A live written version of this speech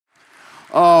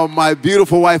Oh, my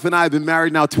beautiful wife and I have been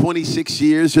married now 26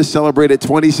 years, just celebrated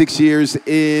 26 years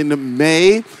in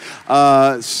May.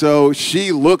 So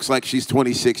she looks like she's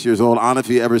 26 years old. Anna, if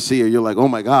you ever see her, you're like, oh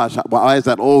my gosh, why is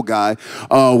that old guy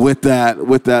with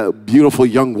that beautiful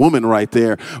young woman right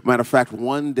there? Matter of fact,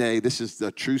 one day, this is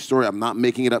the true story. I'm not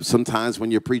making it up. Sometimes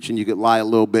when you're preaching, you could lie a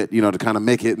little bit, to kind of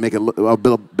make it a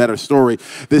bit better story.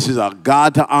 This is a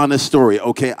God to honest story.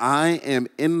 Okay, I am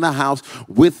in the house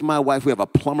with my wife. We have a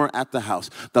plumber at the house.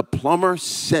 The plumber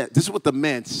said, this is what the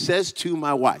man says to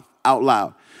my wife out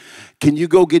loud. Can you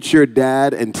go get your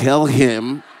dad and tell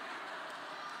him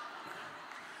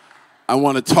I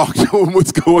want to talk to him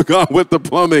what's going on with the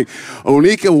plumbing?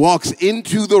 Onika walks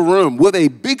into the room with a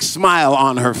big smile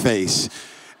on her face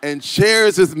and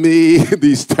shares with me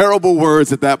these terrible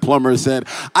words that plumber said.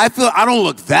 I don't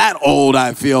look that old,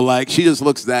 I feel like. She just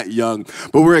looks that young.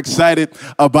 But we're excited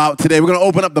about today. We're going to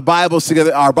open up our Bibles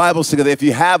together. If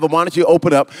you have them, why don't you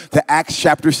open up to Acts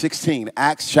chapter 16.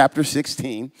 Acts chapter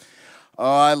 16. Oh,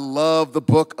 I love the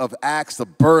book of Acts, the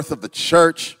birth of the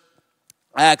church.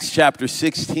 Acts chapter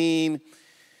 16.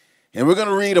 And we're going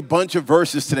to read a bunch of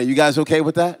verses today. You guys okay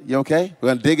with that? You okay? We're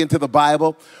going to dig into the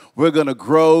Bible. We're going to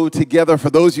grow together. For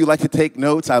those of you who like to take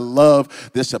notes, I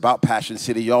love this about Passion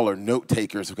City. Y'all are note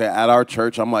takers, okay? At our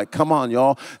church, I'm like, come on,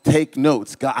 y'all, take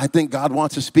notes. I think God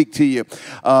wants to speak to you.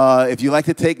 If you like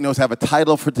to take notes, I have a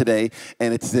title for today,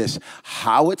 and it's this: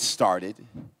 How It Started,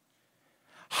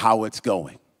 How It's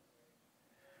Going.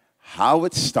 How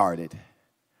it started,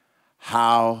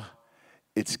 how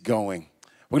it's going.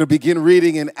 We're going to begin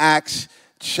reading in Acts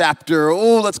chapter,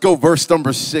 let's go verse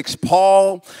number 6.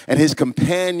 Paul and his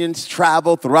companions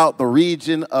traveled throughout the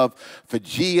region of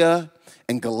Phrygia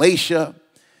and Galatia.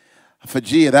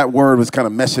 Phrygia, that word was kind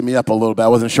of messing me up a little bit. I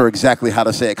wasn't sure exactly how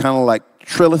to say it. Kind of like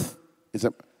Trilith. Is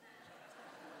it?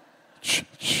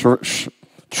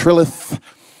 Trilith.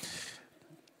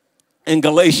 In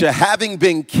Galatia, having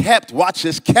been kept, watch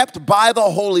this, kept by the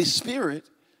Holy Spirit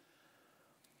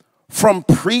from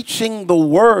preaching the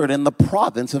word in the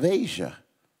province of Asia.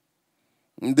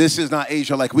 This is not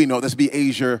Asia like we know. This would be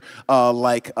Asia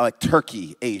like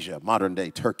Turkey, Asia, modern day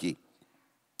Turkey.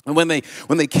 And when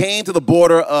they came to the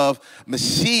border of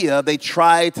Mysia, they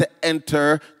tried to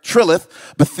enter Trilith,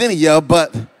 Bithynia,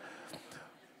 but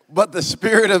the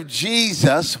Spirit of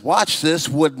Jesus, watch this,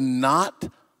 would not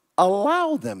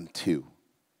allow them to.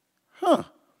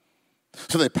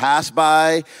 So they passed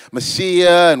by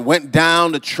Mysia and went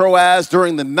down to Troas.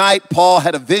 During the night, Paul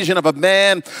had a vision of a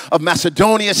man of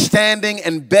Macedonia standing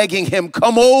and begging him,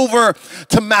 come over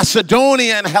to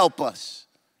Macedonia and help us.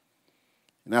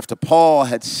 And after Paul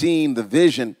had seen the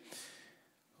vision,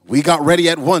 we got ready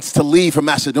at once to leave for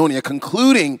Macedonia,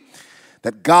 concluding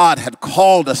that God had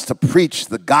called us to preach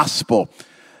the gospel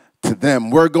to them.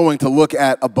 We're going to look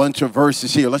at a bunch of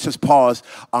verses here. Let's just pause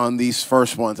on these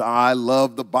first ones. I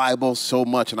love the Bible so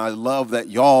much, and I love that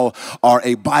y'all are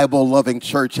a Bible-loving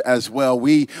church as well.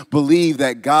 We believe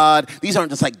that God, these aren't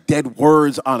just like dead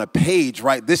words on a page,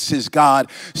 right? This is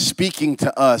God speaking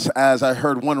to us. As I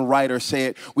heard one writer say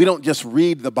it, we don't just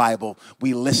read the Bible,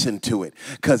 we listen to it,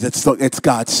 because it's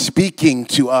God speaking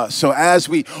to us. So as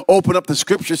we open up the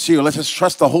scriptures here, let's just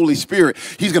trust the Holy Spirit.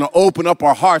 He's going to open up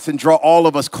our hearts and draw all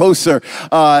of us closer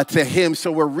to him.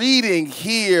 So we're reading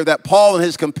here that Paul and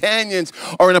his companions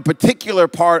are in a particular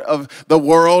part of the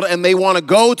world, and they want to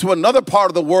go to another part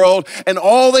of the world, and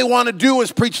all they want to do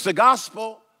is preach the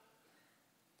gospel.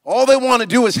 All they want to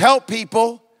do is help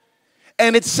people.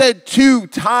 And it said 2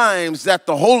 times that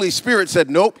the Holy Spirit said,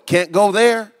 nope, can't go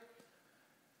there.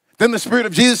 Then the Spirit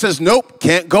of Jesus says, nope,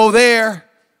 can't go there.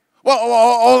 Well,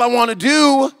 all I want to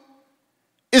do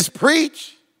is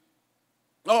preach.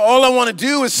 All I want to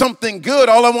do is something good.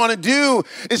 All I want to do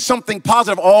is something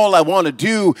positive. All I want to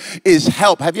do is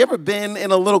help. Have you ever been in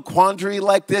a little quandary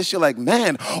like this? You're like,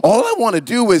 man, all I want to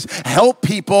do is help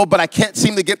people, but I can't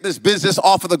seem to get this business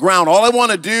off of the ground. All I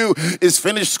want to do is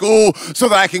finish school so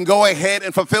that I can go ahead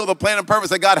and fulfill the plan and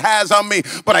purpose that God has on me,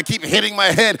 but I keep hitting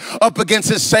my head up against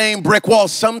the same brick wall.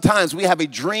 Sometimes we have a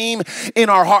dream in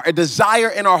our heart, a desire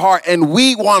in our heart, and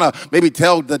we want to maybe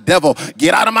tell the devil,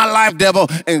 get out of my life, devil.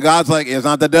 And God's like, it's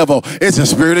not the devil, it's the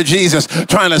Spirit of Jesus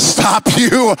trying to stop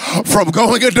you from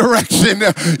going a direction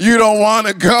you don't want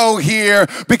to go here.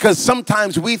 Because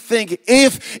sometimes we think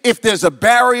if there's a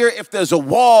barrier, if there's a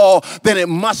wall, then it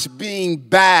must mean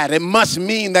bad. It must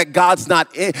mean that God's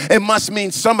not in. It must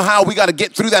mean somehow we got to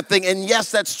get through that thing. And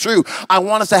yes, that's true. I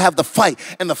want us to have the fight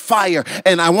and the fire,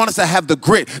 and I want us to have the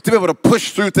grit to be able to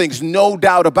push through things, no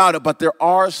doubt about it. But there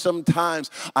are some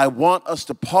times I want us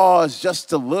to pause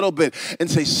just a little bit and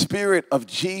say, Spirit of of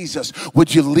Jesus,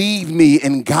 would you lead me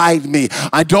and guide me?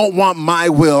 I don't want my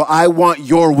will. I want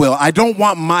your will. I don't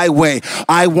want my way.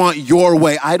 I want your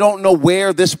way. I don't know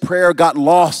where this prayer got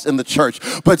lost in the church,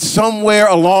 but somewhere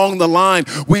along the line,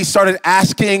 we started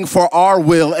asking for our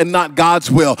will and not God's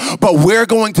will. But we're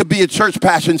going to be a church,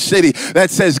 Passion City,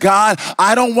 that says, God,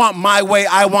 I don't want my way.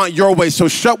 I want your way. So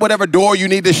shut whatever door you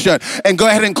need to shut and go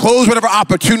ahead and close whatever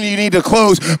opportunity you need to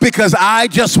close, because I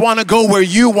just want to go where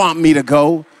you want me to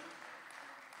go,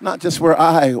 not just where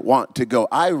I want to go.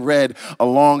 I read a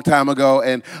long time ago,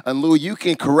 and Lou, you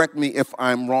can correct me if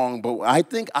I'm wrong, but I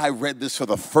think I read this for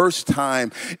the first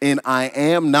time in I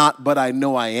Am Not, But I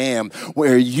Know I Am,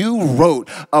 where you wrote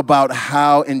about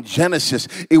how in Genesis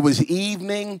it was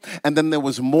evening and then there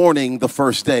was morning the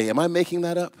first day. Am I making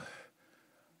that up?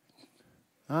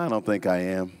 I don't think I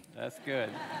am. That's good.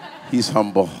 He's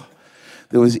humble.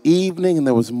 There was evening and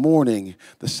there was morning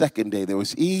the second day. There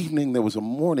was evening, there was a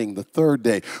morning the third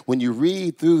day. When you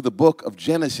read through the book of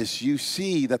Genesis, you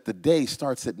see that the day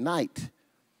starts at night.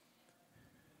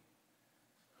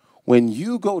 When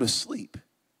you go to sleep,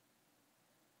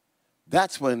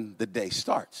 that's when the day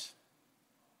starts.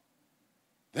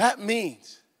 That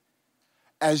means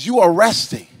as you are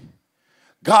resting,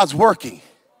 God's working.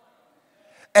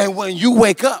 And when you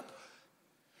wake up,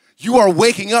 you are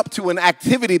waking up to an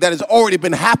activity that has already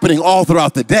been happening all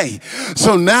throughout the day.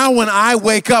 So now when I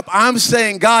wake up, I'm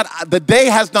saying, God, the day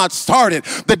has not started.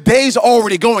 The day's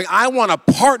already going. I want to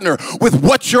partner with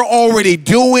what you're already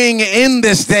doing in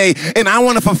this day, and I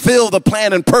want to fulfill the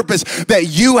plan and purpose that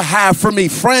you have for me.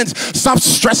 Friends, stop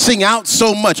stressing out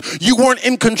so much. You weren't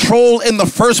in control in the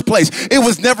first place. It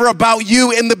was never about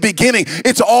you in the beginning.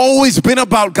 It's always been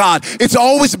about God. It's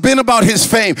always been about his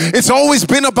fame. It's always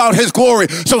been about his glory.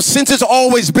 So since it's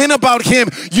always been about him,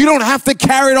 you don't have to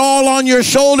carry it all on your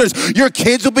shoulders. Your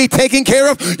kids will be taken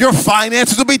care of. Your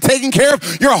finances will be taken care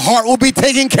of. Your heart will be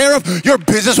taken care of. Your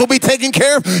business will be taken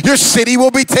care of. Your city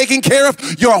will be taken care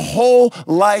of. Your whole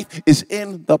life is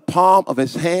in the palm of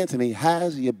his hands, and he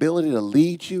has the ability to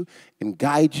lead you and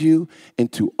guide you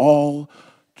into all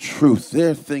truth.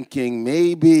 They're thinking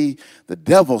maybe the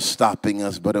devil's stopping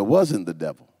us, but it wasn't the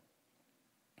devil.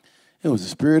 It was the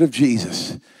Spirit of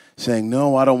Jesus saying,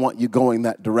 no, I don't want you going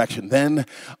that direction. Then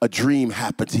a dream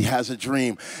happens. He has a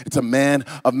dream. It's a man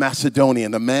of Macedonia.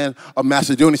 And the man of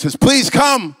Macedonia says, please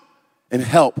come and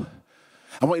help.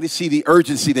 I want you to see the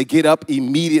urgency. They get up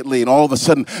immediately, and all of a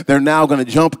sudden, they're now going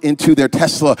to jump into their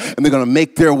Tesla, and they're going to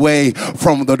make their way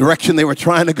from the direction they were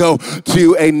trying to go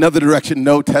to another direction.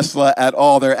 No Tesla at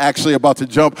all. They're actually about to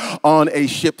jump on a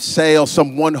ship sail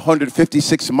some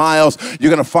 156 miles.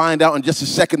 You're going to find out in just a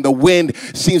second. The wind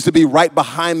seems to be right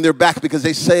behind their back because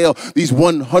they sail these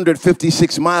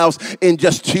 156 miles in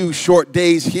just 2 short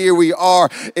days. Here we are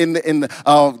in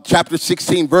chapter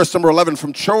 16, verse number 11.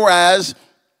 From Troas,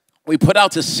 we put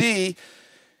out to sea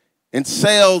and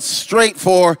sailed straight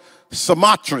for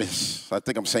Samothrace. I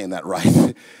think I'm saying that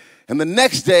right. And the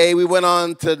next day, we went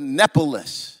on to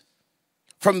Neapolis.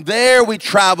 From there, we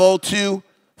traveled to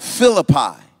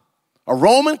Philippi, a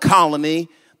Roman colony,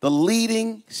 the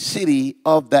leading city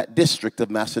of that district of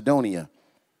Macedonia.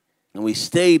 And we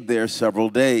stayed there several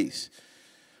days.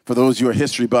 For those who are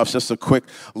history buffs, just a quick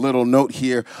little note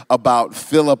here about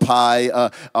Philippi.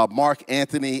 Mark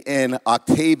Antony and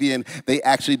Octavian, they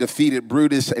actually defeated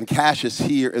Brutus and Cassius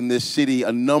here in this city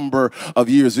a number of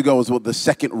years ago. It was the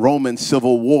Second Roman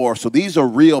Civil War. So these are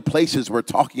real places we're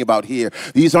talking about here.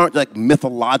 These aren't like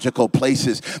mythological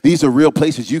places. These are real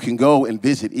places you can go and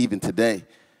visit even today.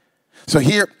 So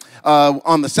here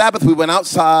on the Sabbath, we went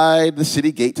outside the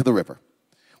city gate to the river,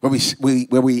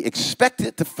 where we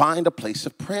expected to find a place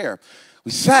of prayer.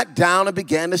 We sat down and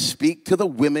began to speak to the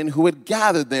women who had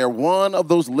gathered there. One of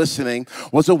those listening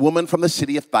was a woman from the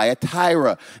city of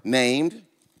Thyatira named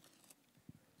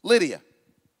Lydia,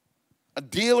 a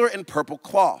dealer in purple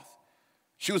cloth.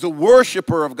 She was a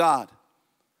worshiper of God.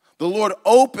 The Lord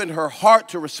opened her heart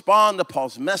to respond to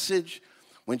Paul's message.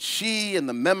 When she and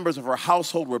the members of her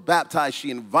household were baptized, she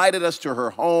invited us to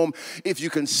her home. If you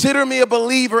consider me a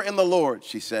believer in the Lord,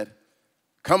 she said,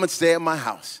 come and stay at my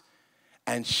house.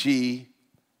 And she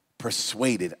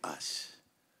persuaded us.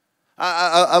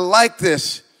 I like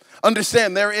this.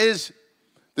 Understand, there's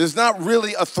not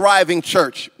really a thriving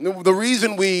church. The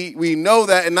reason we know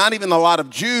that, and not even a lot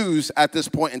of Jews at this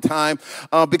point in time,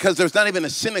 because there's not even a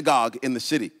synagogue in the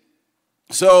city.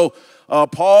 So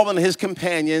Paul and his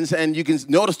companions, and you can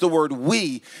notice the word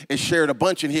we is shared a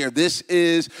bunch in here. This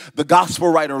is the gospel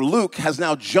writer Luke has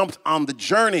now jumped on the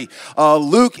journey.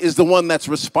 Luke is the one that's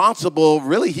responsible.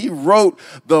 Really, he wrote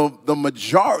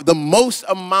the most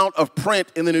amount of print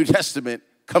in the New Testament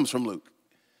comes from Luke.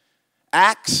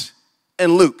 Acts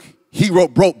and Luke. He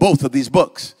wrote both of these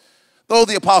books. Though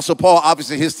the Apostle Paul,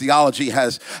 obviously his theology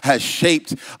has shaped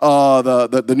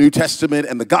the New Testament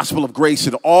and the gospel of grace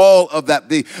and all of that.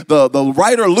 The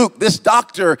writer Luke, this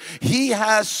doctor, he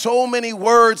has so many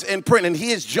words in print, and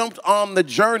he has jumped on the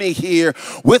journey here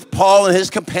with Paul and his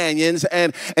companions,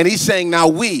 and he's saying, now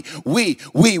we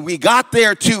got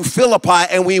there to Philippi,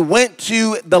 and we went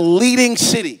to the leading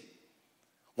city.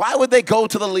 Why would they go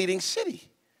to the leading city?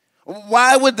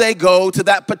 Why would they go to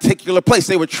that particular place?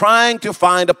 They were trying to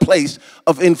find a place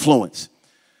of influence.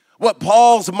 What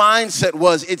Paul's mindset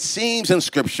was, it seems in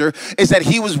Scripture, is that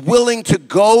he was willing to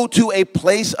go to a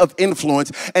place of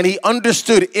influence, and he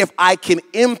understood, if I can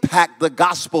impact the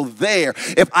gospel there,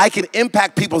 if I can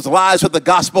impact people's lives with the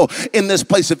gospel in this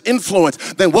place of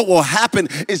influence, then what will happen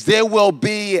is there will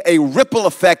be a ripple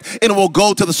effect, and it will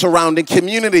go to the surrounding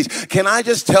communities. Can I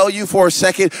just tell you for a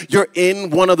second, you're in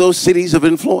one of those cities of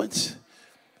influence?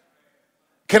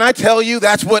 Can I tell you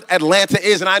that's what Atlanta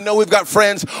is? And I know we've got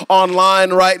friends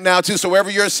online right now too. So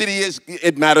wherever your city is,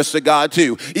 it matters to God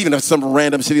too. Even if it's some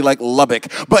random city like Lubbock.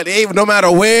 But no matter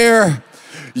where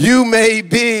you may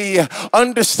be,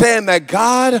 understand that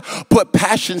God put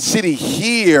Passion City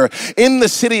here in the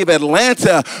city of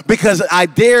Atlanta, because I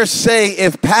dare say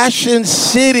if Passion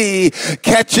City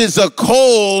catches a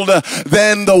cold,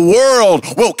 then the world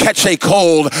will catch a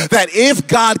cold. That if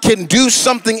God can do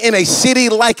something in a city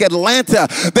like Atlanta,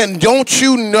 then don't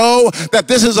you know that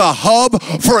this is a hub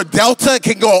for a Delta? It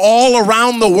can go all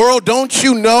around the world. Don't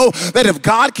you know that if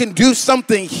God can do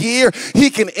something here, he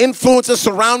can influence a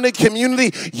surrounding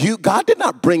community? God did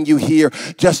not bring you here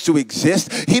just to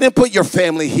exist. He didn't put your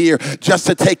family here just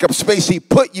to take up space. He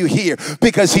put you here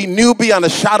because he knew beyond a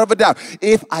shadow of a doubt,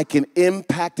 if I can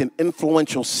impact an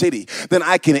influential city, then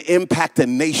I can impact a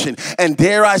nation. And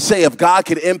dare I say, if God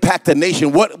can impact a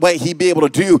nation, what might he be able to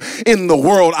do in the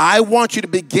world? I want you to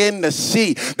begin to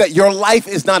see that your life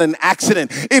is not an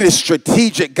accident. It is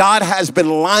strategic. God has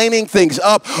been lining things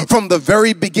up from the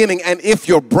very beginning. And if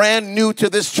you're brand new to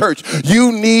this church,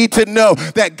 you need to know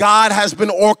that God has been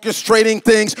orchestrating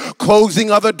things,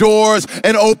 closing other doors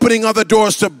and opening other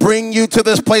doors to bring you to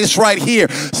this place right here.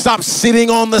 Stop sitting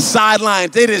on the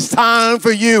sidelines. It is time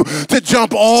for you to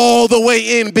jump all the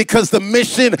way in, because the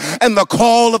mission and the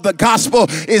call of the gospel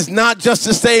is not just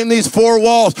to stay in these four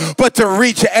walls, but to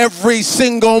reach every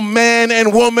single man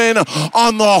and woman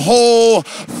on the whole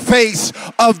face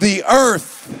of the earth.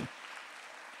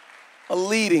 A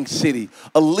leading city,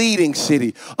 a leading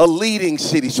city, a leading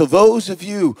city. So those of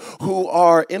you who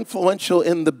are influential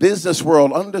in the business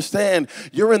world, understand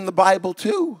you're in the Bible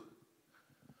too.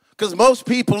 Because most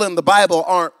people in the Bible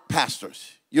aren't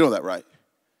pastors. You know that, right?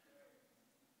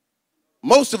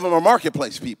 Most of them are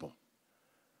marketplace people.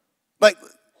 Like,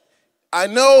 I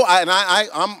know,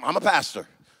 I'm a pastor,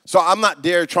 so I'm not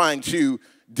there trying to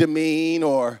demean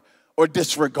or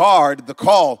disregard the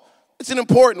call. It's an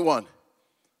important one.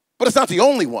 But it's not the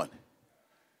only one.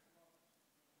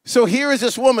 So here is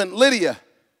this woman, Lydia,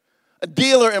 a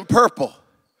dealer in purple.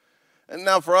 And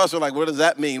now for us, we're like, what does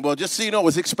that mean? Well, just so you know,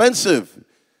 it's expensive.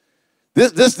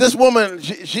 This woman,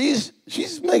 she's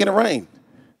making it rain.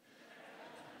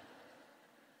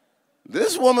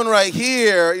 This woman right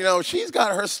here, she's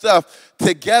got her stuff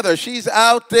together. She's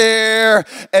out there.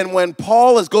 And when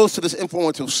Paul goes to this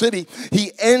influential city,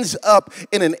 he ends up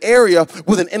in an area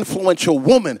with an influential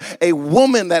woman, a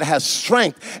woman that has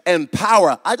strength and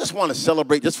power. I just want to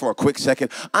celebrate just for a quick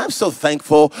second. I'm so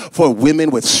thankful for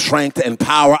women with strength and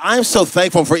power. I'm so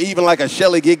thankful for even like a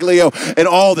Shelly Giglio and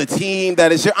all the team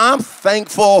that is here. I'm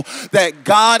thankful that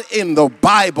God in the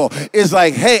Bible is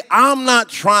like, hey, I'm not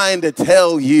trying to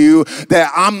tell you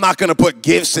that I'm not going to put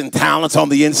gifts and talents on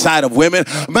the inside of women.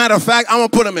 Matter of fact, I'm going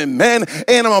to put them in men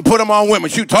and I'm going to put them on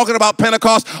women. You talking about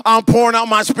Pentecost? I'm pouring out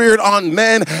my spirit on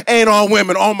men and on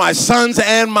women, on my sons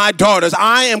and my daughters.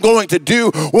 I am going to do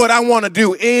what I want to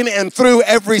do in and through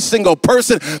every single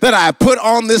person that I put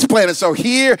on this planet. So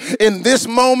here in this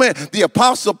moment, the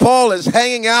Apostle Paul is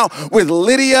hanging out with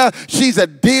Lydia. She's a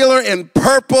dealer in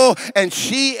purple, and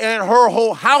she and her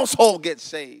whole household get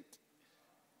saved.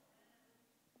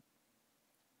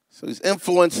 So he's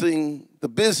influencing the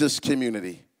business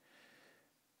community.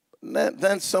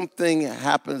 Then something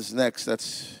happens next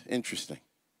that's interesting.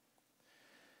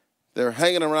 They're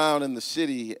hanging around in the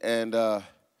city, and we're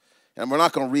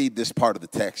not going to read this part of the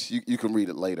text. You can read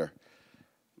it later.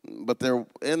 But they're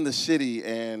in the city,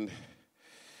 and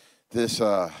this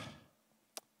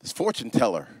fortune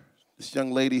teller, this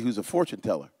young lady who's a fortune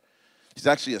teller, she's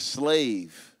actually a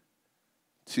slave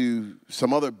to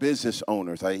some other business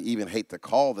owners. I even hate to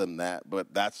call them that,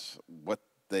 but that's what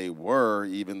they were,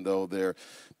 even though their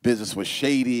business was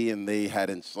shady and they had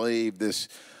enslaved this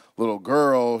little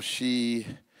girl. She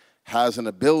has an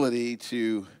ability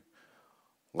to,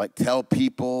 like, tell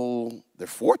people their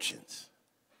fortunes.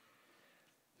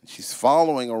 She's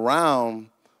following around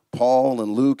Paul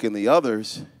and Luke and the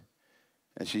others,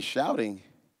 and she's shouting,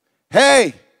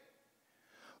 "Hey,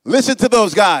 listen to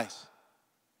those guys.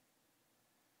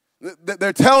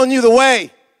 They're telling you the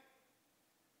way.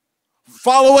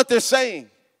 Follow what they're saying."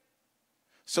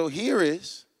 So here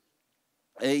is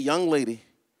a young lady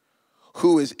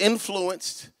who is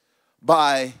influenced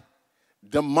by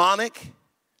demonic,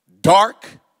 dark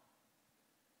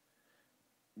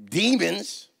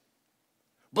demons,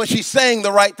 but she's saying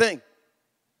the right thing.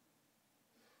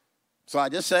 So I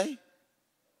just say,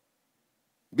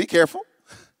 be careful.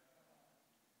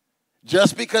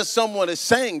 Just because someone is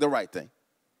saying the right thing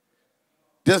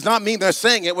does not mean they're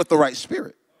saying it with the right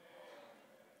spirit.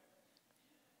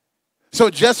 So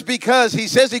just because he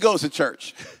says he goes to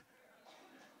church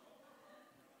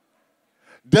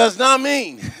does not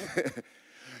mean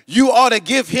you ought to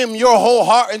give him your whole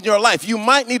heart and your life. You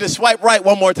might need to swipe right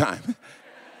one more time.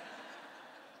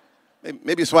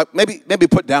 Maybe swipe, maybe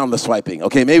put down the swiping.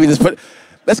 Okay, maybe just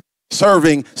let's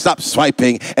serving, stop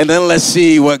swiping, and then let's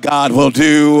see what God will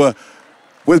do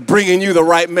with bringing you the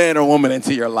right man or woman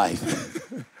into your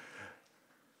life.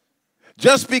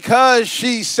 Just because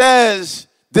she says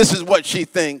this is what she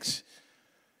thinks,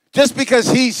 just because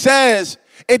he says,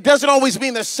 it doesn't always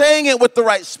mean they're saying it with the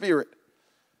right spirit.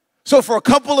 So for a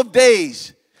couple of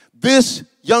days, this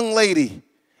young lady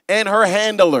and her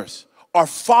handlers are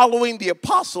following the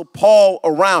Apostle Paul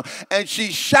around. And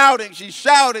she's shouting, she's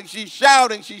shouting, she's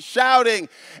shouting, she's shouting.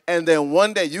 And then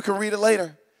one day, you can read it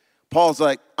later, Paul's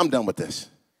like, I'm done with this.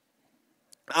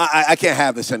 I can't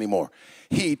have this anymore.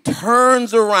 He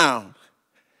turns around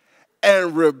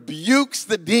and rebukes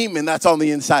the demon that's on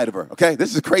the inside of her. Okay,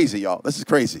 this is crazy, y'all. This is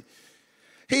crazy.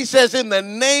 He says, in the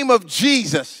name of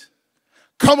Jesus,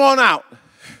 come on out.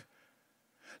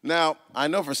 Now, I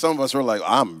know for some of us, we're like,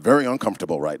 I'm very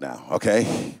uncomfortable right now,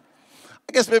 okay?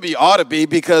 I guess maybe you ought to be,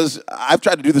 because I've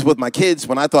tried to do this with my kids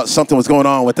when I thought something was going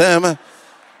on with them.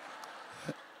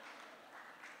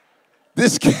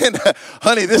 This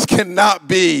cannot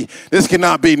be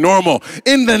normal.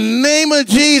 In the name of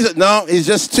Jesus. No, he's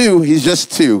just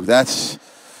two.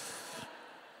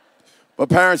 But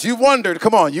parents, you've wondered.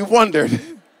 Come on, you've wondered.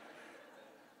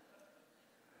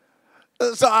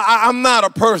 So I'm not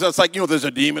a person that's like, there's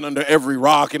a demon under every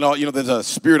rock and all, there's a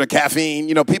spirit of caffeine.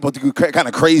 People do kind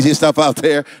of crazy stuff out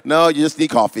there. No, you just need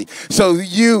coffee.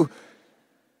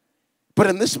 But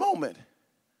in this moment,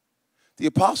 the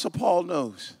Apostle Paul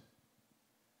knows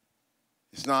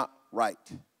it's not right.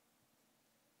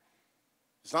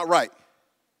 It's not right.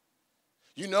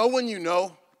 You know when you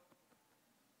know?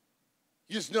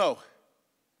 You just know.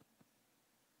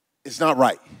 It's not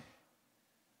right.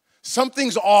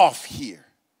 Something's off here.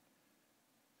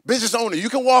 Business owner, you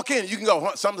can walk in, you can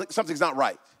go, something's not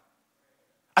right.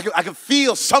 I can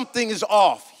feel something is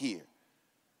off here.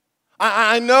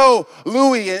 I know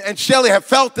Louie and Shelly have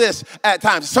felt this at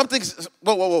times.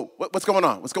 Whoa, what's going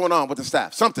on? What's going on with the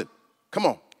staff? Something, come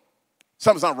on.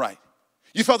 Something's not right.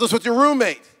 You felt this with your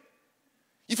roommate.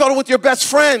 You felt it with your best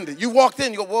friend. You walked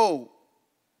in, you go, whoa.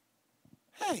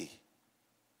 Hey,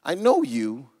 I know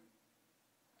you.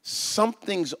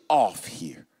 Something's off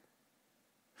here.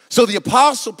 So the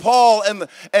Apostle Paul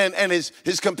and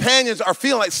his companions are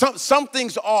feeling like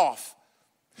something's off.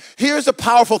 Here's a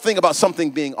powerful thing about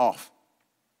something being off.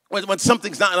 When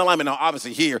something's not in alignment, now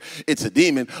obviously here it's a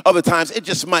demon. Other times it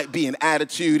just might be an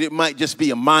attitude. It might just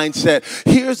be a mindset.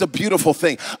 Here's a beautiful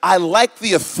thing. I like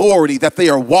the authority that they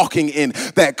are walking in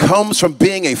that comes from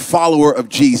being a follower of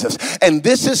Jesus. And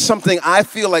this is something I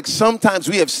feel like sometimes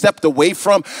we have stepped away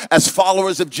from as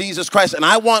followers of Jesus Christ. And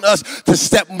I want us to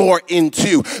step more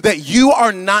into that. You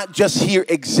are not just here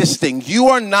existing. You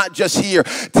are not just here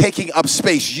taking up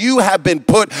space. You have been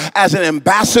put as an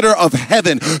ambassador of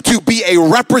heaven to be a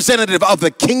representative of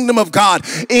the kingdom of God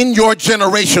in your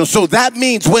generation. So that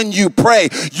means when you pray,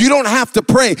 you don't have to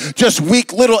pray just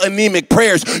weak little anemic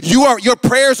prayers. Your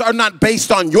prayers are not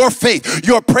based on your faith.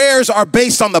 Your prayers are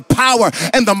based on the power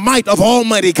and the might of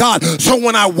Almighty God. So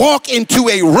when I walk into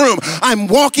a room, I'm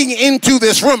walking into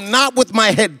this room not with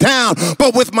my head down,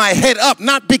 but with my head up,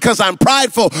 not because I'm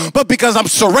prideful, but because I'm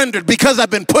surrendered, because I've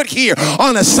been put here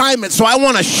on assignment. So I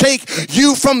want to shake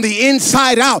you from the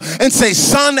inside out and say,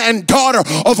 son and daughter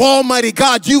of Almighty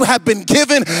God. You have been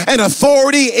given an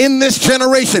authority in this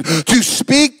generation to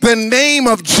speak the name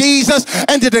of Jesus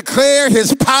and to declare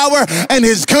his power and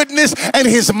his goodness and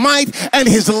his might and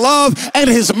his love and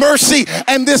his mercy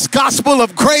and this gospel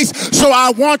of grace. So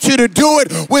I want you to do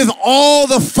it with all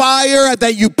the fire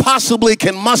that you possibly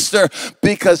can muster,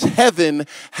 because heaven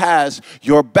has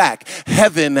your back.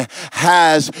 Heaven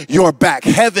has your back.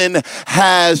 Heaven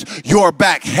has your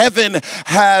back. Heaven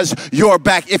has your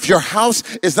back. If your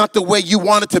house is not the way you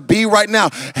want it to be right now,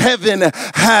 heaven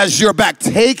has your back.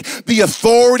 Take the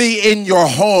authority in your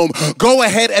home. Go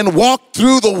ahead and walk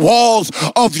through the walls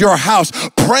of your house,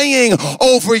 praying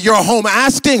over your home,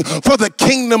 asking for the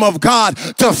kingdom of God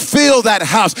to fill that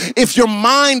house. If your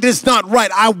mind is not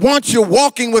right, I want you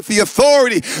walking with the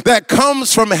authority that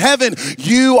comes from heaven.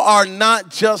 You are not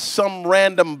just some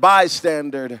random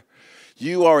bystander.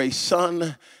 You are a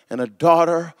son and a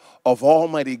daughter of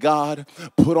Almighty God,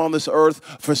 put on this earth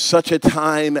for such a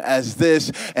time as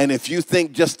this. And if you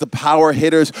think just the power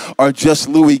hitters are just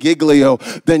Louis Giglio,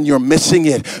 then you're missing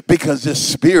it, because the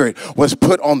Spirit was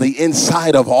put on the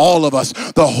inside of all of us.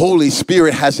 The Holy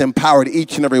Spirit has empowered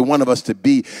each and every one of us to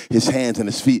be his hands and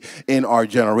his feet in our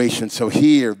generation. So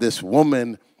here, this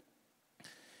woman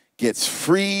gets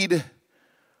freed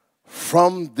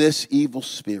from this evil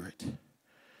spirit.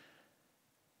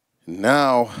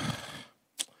 Now,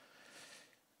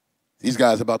 these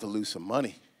guys are about to lose some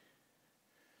money,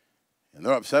 and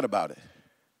they're upset about it.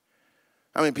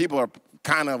 I mean, people are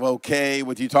kind of okay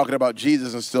with you talking about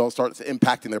Jesus and still starts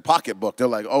impacting their pocketbook. They're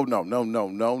like, oh, no, no, no,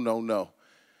 no, no, no.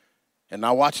 And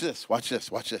now watch this, watch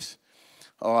this, watch this.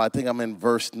 Oh, I think I'm in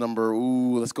verse number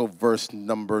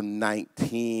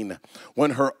 19.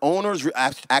 When her owners,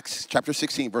 Acts chapter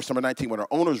 16, verse number 19, when her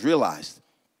owners realized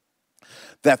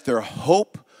that their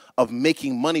hope of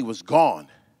making money was gone,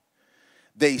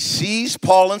 they seized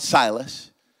Paul and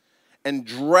Silas and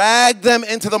dragged them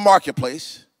into the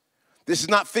marketplace. This is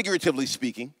not figuratively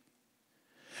speaking.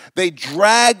 They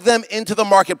dragged them into the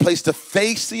marketplace to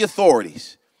face the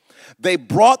authorities. They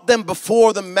brought them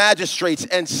before the magistrates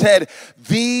and said,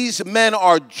 these men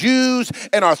are Jews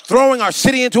and are throwing our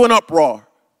city into an uproar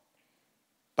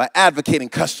by advocating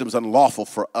customs unlawful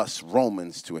for us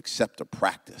Romans to accept or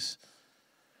practice.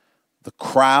 The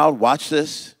crowd, watch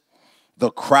this,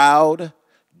 the crowd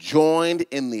joined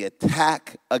in the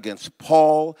attack against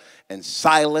Paul and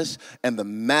Silas, and the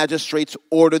magistrates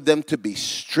ordered them to be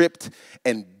stripped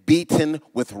and beaten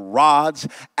with rods.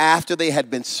 After they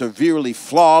had been severely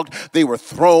flogged, they were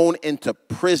thrown into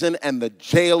prison, and the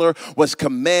jailer was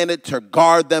commanded to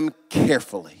guard them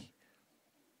carefully.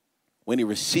 When he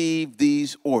received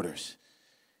these orders,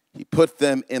 he put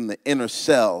them in the inner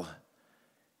cell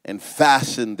and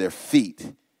fastened their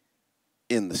feet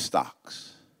in the stocks.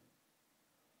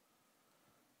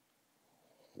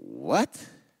 What?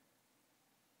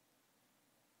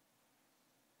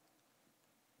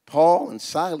 Paul and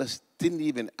Silas didn't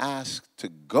even ask to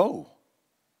go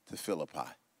to Philippi.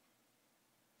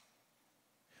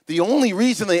 The only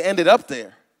reason they ended up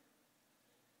there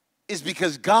is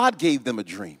because God gave them a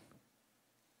dream.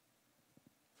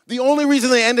 The only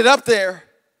reason they ended up there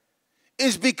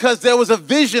is because there was a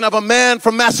vision of a man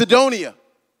from Macedonia.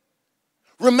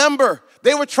 Remember,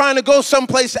 they were trying to go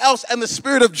someplace else, and the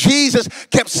Spirit of Jesus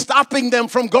kept stopping them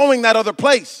from going that other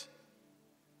place.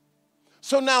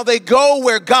 So now they go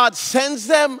where God sends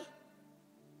them,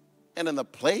 and in the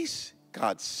place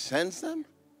God sends them,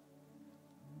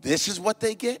 this is what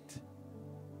they get.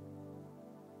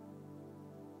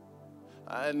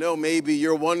 I know maybe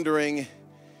you're wondering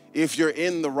if you're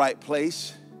in the right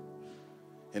place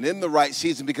and in the right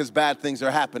season because bad things are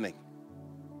happening,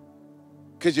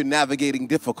 because you're navigating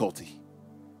difficulty.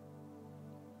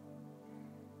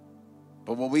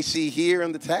 But what we see here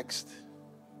in the text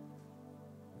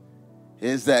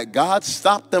is that God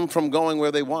stopped them from going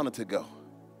where they wanted to go,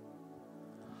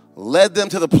 led them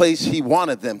to the place he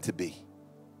wanted them to be.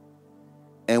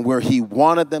 And where he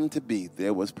wanted them to be,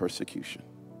 there was persecution.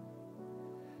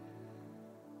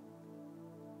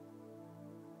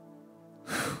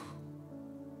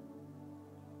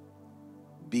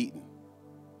 Beaten.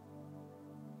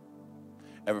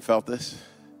 Ever felt this?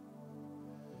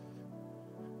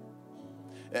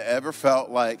 Ever felt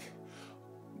like,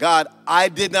 God, I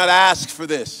did not ask for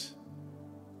this.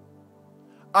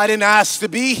 I didn't ask to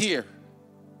be here.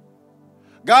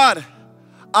 God,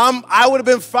 I would have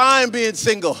been fine being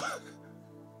single.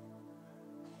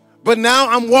 But now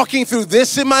I'm walking through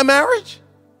this in my marriage?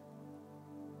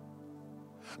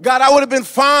 God, I would have been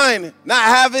fine not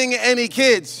having any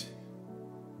kids.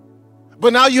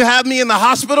 But now you have me in the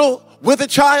hospital with a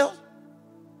child?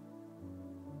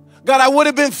 God, I would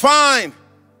have been fine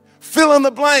fill in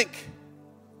the blank.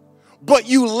 But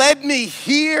you led me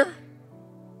here,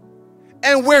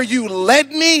 and where you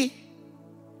led me,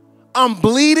 I'm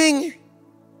bleeding,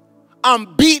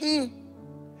 I'm beaten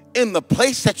in the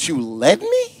place that you led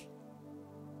me?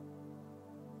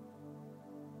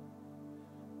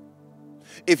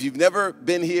 If you've never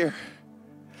been here,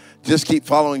 just keep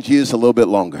following Jesus a little bit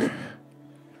longer.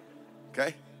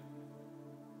 Okay?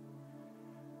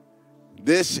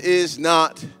 This is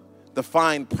not the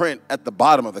fine print at the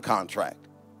bottom of the contract.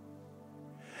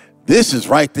 This is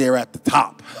right there at the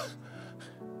top.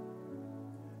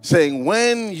 Saying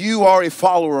when you are a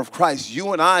follower of Christ,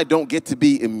 you and I don't get to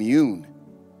be immune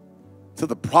to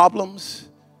the problems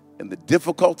and the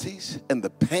difficulties and the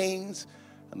pains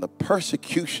and the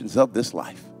persecutions of this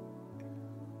life.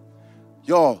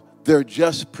 Y'all, they're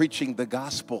just preaching the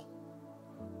gospel.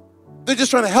 They're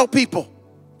just trying to help people.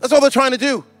 That's all they're trying to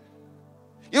do.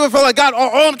 You ever feel like, God,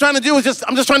 all I'm trying to do is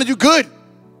I'm just trying to do good.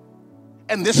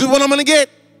 And this is what I'm going to get.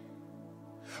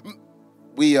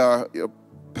 We are,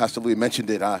 Pastor Louis mentioned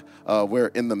it, we're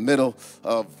in the middle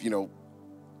of,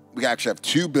 we actually have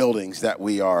 2 buildings that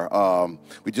we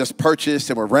just purchased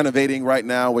and we're renovating right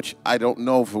now, which I don't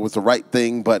know if it was the right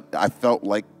thing, but I felt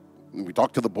like we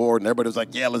talked to the board and everybody was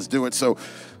like, yeah, let's do it. So,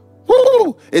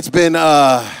 woo, it's been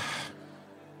a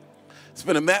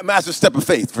massive step of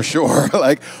faith for sure.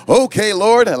 Like, okay,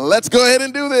 Lord, let's go ahead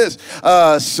and do this.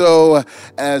 So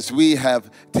as we have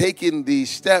taken these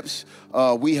steps,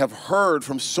 we have heard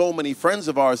from so many friends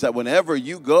of ours that whenever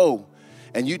you go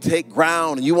and you take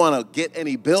ground and you want to get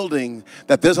any building,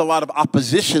 that there's a lot of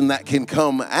opposition that can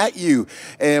come at you.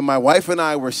 And my wife and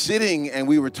I were sitting and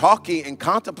we were talking and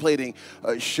contemplating,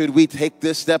 should we take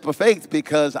this step of faith?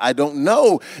 Because I don't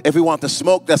know if we want the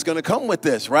smoke that's going to come with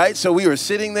this, right? So we were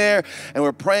sitting there and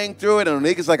we're praying through it. And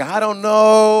Onika's like, I don't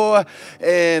know.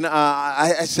 And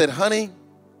I said, honey,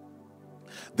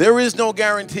 there is no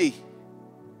guarantee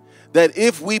that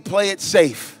if we play it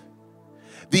safe,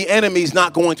 the enemy's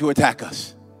not going to attack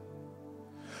us.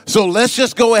 So let's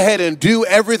just go ahead and do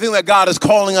everything that God is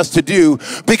calling us to do,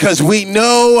 because we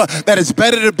know that it's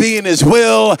better to be in his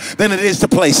will than it is to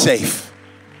play safe.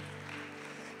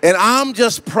 And I'm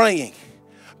just praying,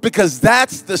 because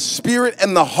that's the spirit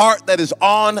and the heart that is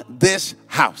on this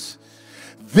house.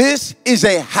 This is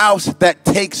a house that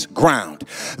takes ground.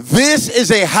 This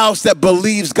is a house that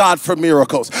believes God for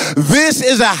miracles. This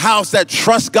is a house that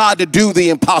trusts God to do the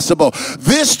impossible.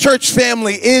 This church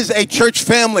family is a church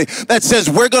family that says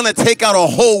we're going to take out a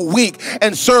whole week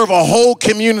and serve a whole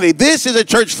community. This is a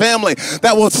church family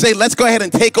that will say, let's go ahead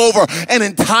and take over an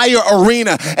entire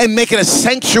arena and make it a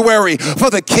sanctuary for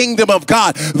the kingdom of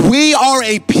God. We are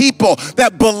a people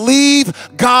that believe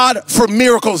God for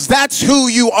miracles. That's who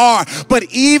you are. But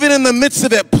even in the midst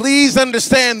of it, please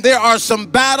understand there are some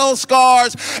battle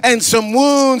scars and some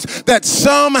wounds that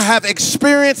some have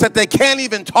experienced that they can't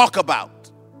even talk about.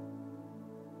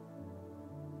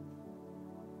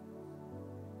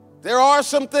 There are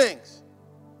some things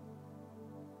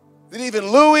that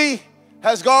even Louis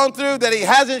has gone through that he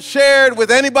hasn't shared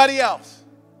with anybody else.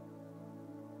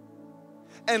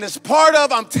 And as part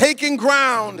of, I'm taking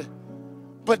ground,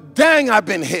 but dang, I've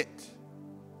been hit.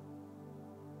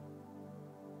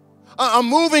 I'm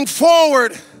moving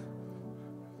forward,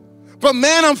 but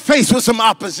man, I'm faced with some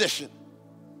opposition.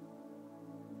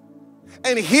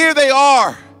 And here they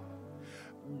are,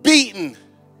 beaten,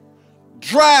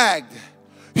 dragged,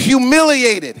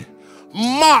 humiliated,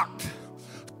 mocked,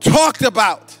 talked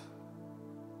about.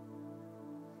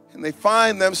 And they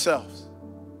find themselves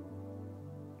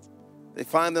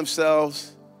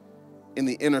in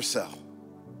the inner cell.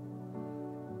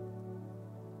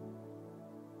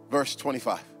 Verse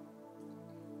 25.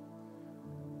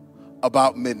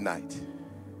 About midnight,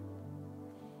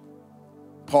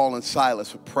 Paul and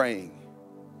Silas were praying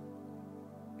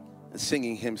and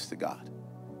singing hymns to God.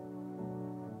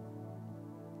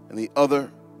 And the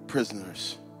other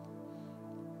prisoners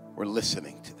were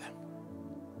listening to them.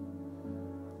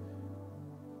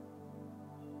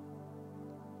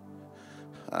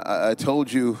 I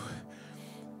told you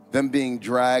them being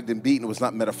dragged and beaten was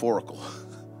not metaphorical.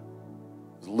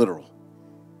 It was literal.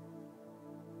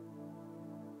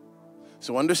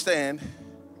 So understand,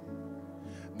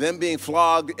 them being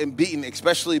flogged and beaten,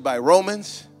 especially by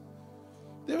Romans,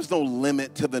 there was no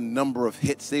limit to the number of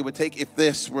hits they would take. If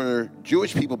this were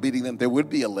Jewish people beating them, there would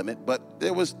be a limit, but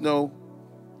there was no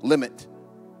limit.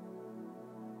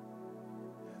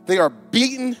 They are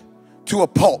beaten to a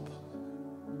pulp.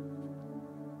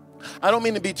 I don't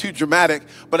mean to be too dramatic,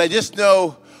 but I just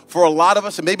know for a lot of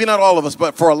us, and maybe not all of us,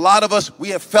 but for a lot of us, we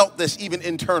have felt this even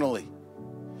internally.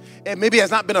 It maybe has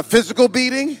not been a physical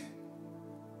beating,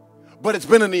 but it's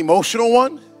been an emotional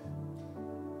one.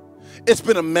 It's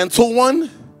been a mental one.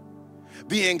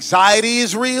 The anxiety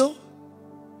is real.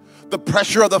 The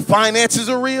pressure of the finances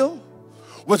are real.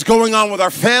 What's going on with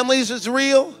our families is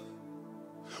real.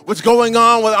 What's going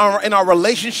on with in our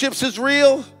relationships is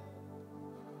real.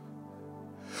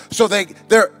 So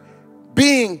they're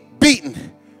being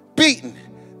beaten.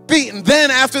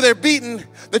 Then after they're beaten,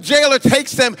 the jailer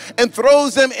takes them and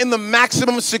throws them in the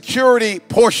maximum security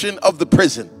portion of the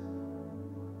prison.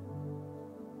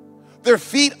 Their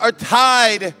feet are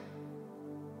tied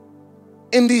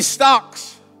in these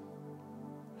stocks,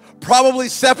 probably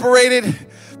separated,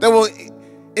 that will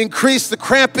increase the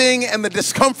cramping and the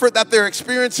discomfort that they're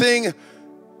experiencing.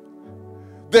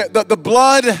 The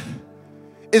blood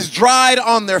is dried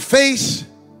on their face.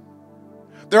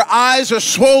 Their eyes are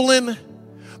swollen.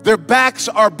 Their backs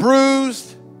are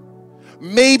bruised.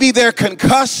 Maybe they're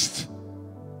concussed.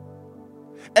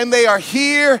 And they are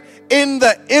here in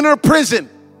the inner prison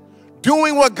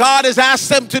doing what God has asked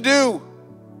them to do.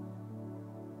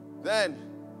 Then,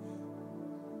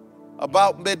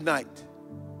 about midnight,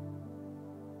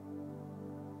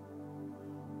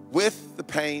 with the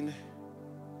pain,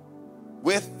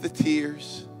 with the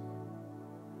tears,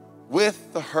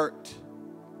 with the hurt,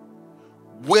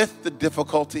 with the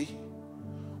difficulty,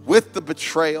 with the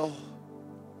betrayal,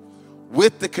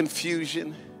 with the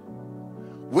confusion,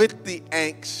 with the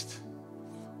angst,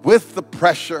 with the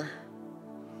pressure,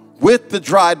 with the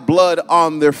dried blood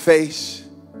on their face,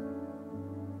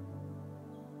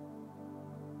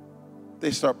 they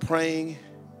start praying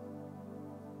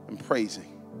and praising.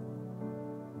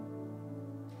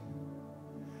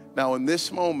 Now, in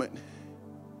this moment,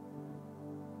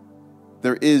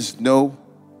 there is no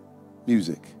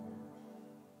music.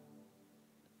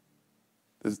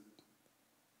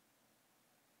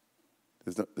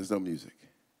 There's no music.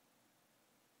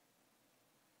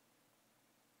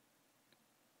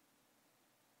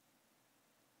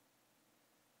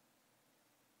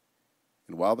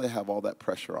 And while they have all that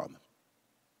pressure on them,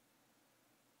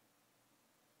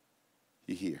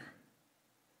 you hear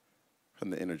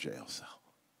from the inner jail cell,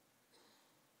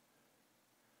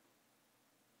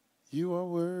 "You are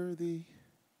worthy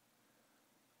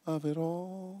of it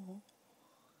all."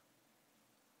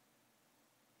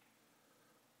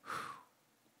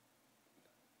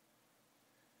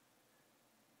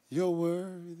 You're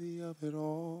worthy of it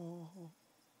all.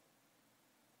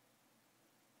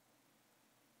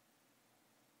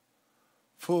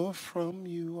 For from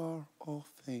you are all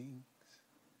things,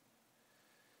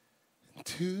 and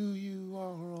to you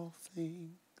are all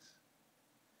things.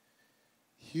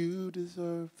 You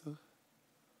deserve the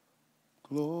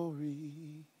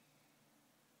glory.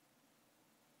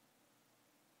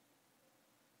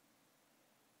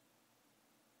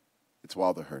 It's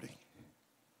while they're hurting.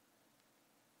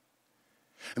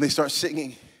 And they start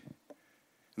singing,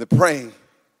 and they're praying.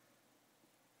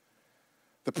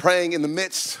 They're praying in the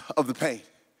midst of the pain.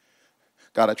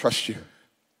 God, I trust you.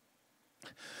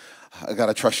 God,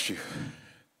 I trust you.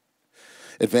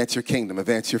 Advance your kingdom,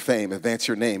 advance your fame, advance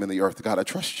your name in the earth. God, I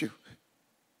trust you.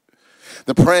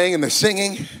 They're praying and they're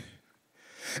singing.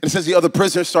 And it says the other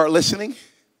prisoners start listening.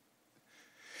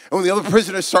 And when the other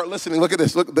prisoners start listening, look at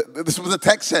this. Look, this is what the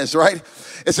text says, right?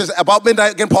 It says, about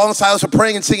midnight, again, Paul and Silas were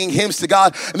praying and singing hymns to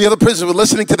God, and the other prisoners were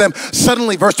listening to them.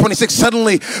 Suddenly, verse 26,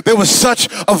 suddenly there was such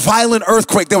a violent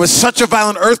earthquake. There was such a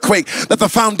violent earthquake that the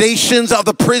foundations of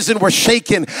the prison were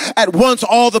shaken. At once,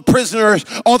 all the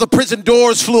prison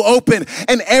doors flew open,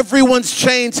 and everyone's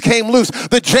chains came loose.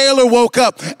 The jailer woke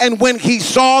up, and when he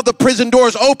saw the prison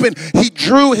doors open, he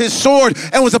drew his sword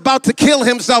and was about to kill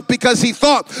himself because he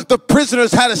thought the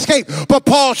prisoners had escaped. But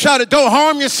Paul shouted, "Don't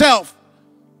harm yourself.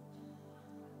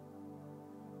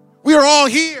 We are all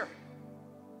here."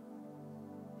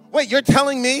 Wait, you're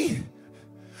telling me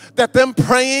that them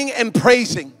praying and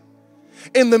praising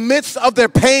in the midst of their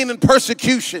pain and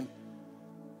persecution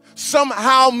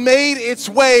somehow made its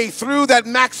way through that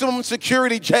maximum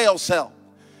security jail cell?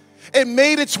 It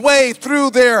made its way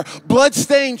through their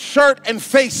bloodstained shirt and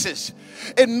faces.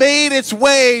 It made its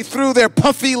way through their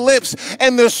puffy lips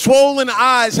and their swollen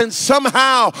eyes and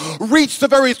somehow reached the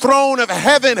very throne of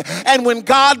heaven. And when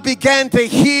God began to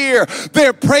hear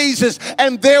their praises,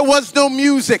 and there was no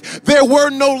music, there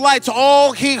were no lights,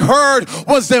 all he heard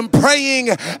was them praying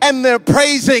and their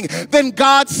praising, then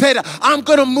God said, "I'm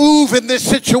going to move in this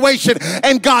situation."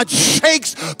 And God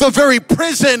shakes the very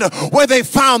prison where they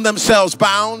found themselves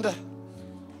bound.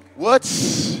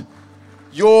 What's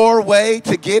your way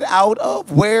to get out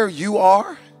of where you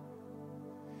are?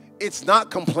 It's not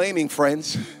complaining,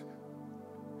 friends.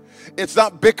 It's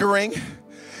not bickering.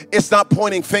 It's not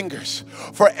pointing fingers.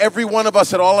 For every one of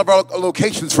us at all of our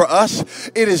locations, for us,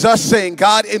 it is us saying,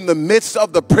 God, in the midst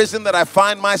of the prison that I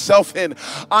find myself in,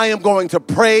 I am going to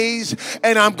praise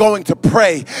and I'm going to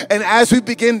pray. And as we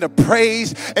begin to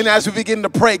praise and as we begin to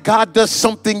pray, God does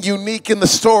something unique in the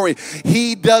story.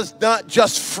 He does not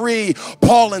just free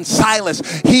Paul and Silas.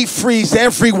 He frees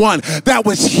everyone that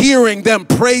was hearing them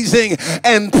praising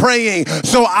and praying.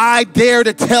 So I dare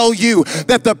to tell you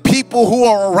that the people who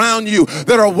are around you,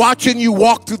 that are watching you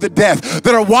walk through the death,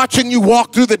 that are watching you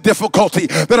walk through the difficulty,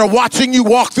 that are watching you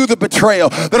walk through the betrayal,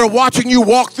 that are watching you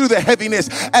walk through the heaviness,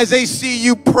 as they see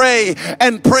you pray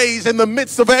and praise in the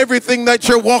midst of everything that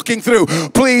you're walking through,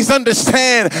 please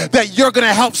understand that you're going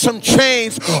to help some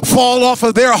chains fall off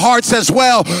of their hearts as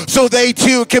well, so they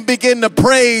too can begin to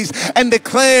praise and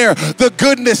declare the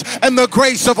goodness and the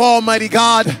grace of Almighty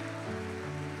God.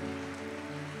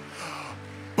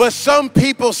 But some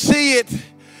people see it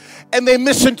and they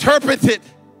misinterpret it.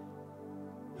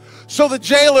 So the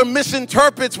jailer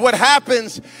misinterprets what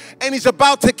happens and he's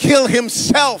about to kill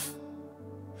himself.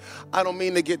 I don't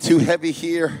mean to get too heavy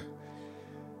here.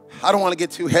 I don't want to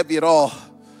get too heavy at all.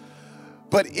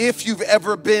 But if you've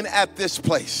ever been at this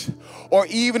place, or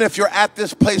even if you're at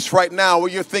this place right now where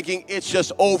you're thinking, it's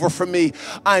just over for me,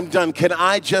 I'm done, can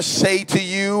I just say to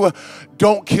you,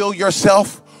 don't kill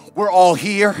yourself. We're all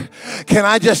here. Can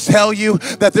I just tell you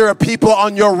that there are people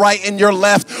on your right and your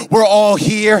left? We're all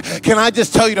here. Can I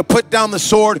just tell you to put down the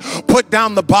sword, put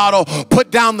down the bottle,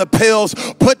 put down the pills,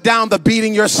 put down the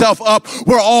beating yourself up?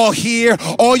 We're all here.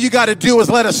 All you got to do is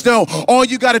let us know. All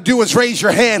you got to do is raise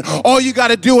your hand. All you got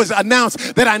to do is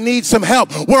announce that I need some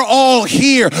help. We're all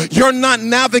here. You're not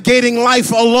navigating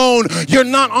life alone. You're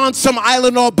not on some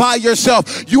island all by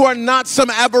yourself. You are not some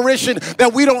aberration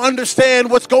that we don't understand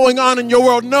what's going on in your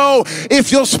world. No.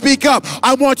 If you'll speak up,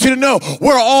 I want you to know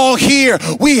we're all here.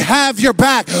 We have your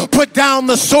back. Put down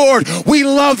the sword. We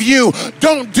love you.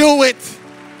 Don't do it.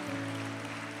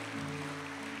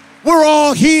 We're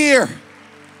all here.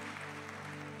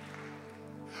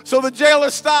 So the jailer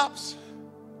stops.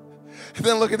 And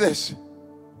then look at this.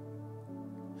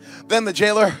 Then the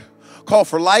jailer called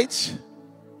for lights,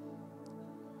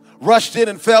 rushed in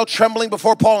and fell trembling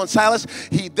before Paul and Silas.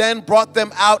 He then brought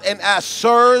them out and asked,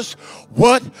 sirs,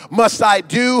 what must I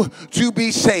do to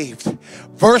be saved?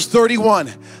 Verse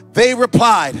 31, they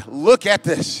replied, look at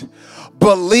this.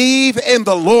 Believe in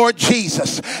the Lord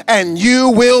Jesus and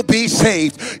you will be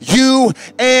saved, you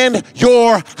and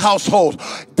your household.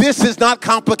 This is not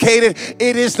complicated.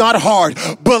 It is not hard.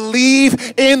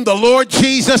 Believe in the Lord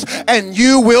Jesus and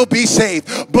you will be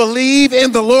saved. Believe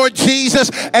in the Lord Jesus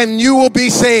and you will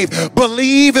be saved.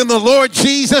 Believe in the Lord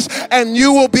Jesus and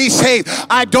you will be saved.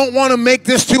 I don't want to make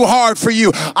this too hard for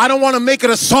you. I don't want to make it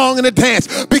a song and a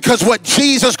dance, because what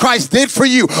Jesus Christ did for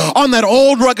you on that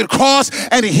old rugged cross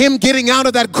and him getting out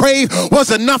of that grave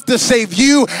was enough to save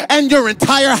you and your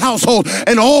entire household.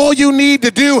 And all you need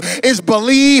to do is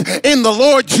believe in the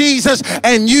Lord Jesus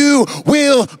and you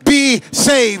will be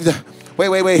saved.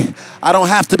 Wait. I don't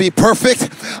have to be perfect.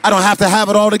 I don't have to have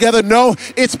it all together. No,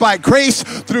 it's by grace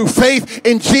through faith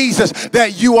in Jesus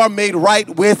that you are made right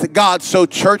with God. So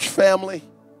church family,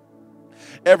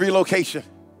 every location,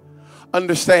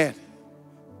 understand,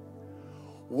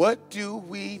 what do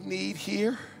we need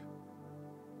here?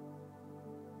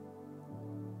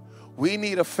 We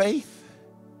need a faith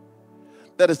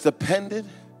that is dependent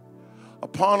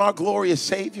upon our glorious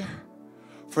Savior,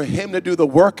 for him to do the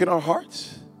work in our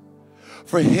hearts,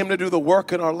 for him to do the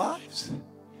work in our lives.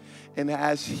 And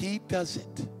as he does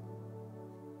it,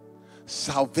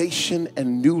 salvation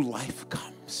and new life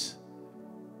come.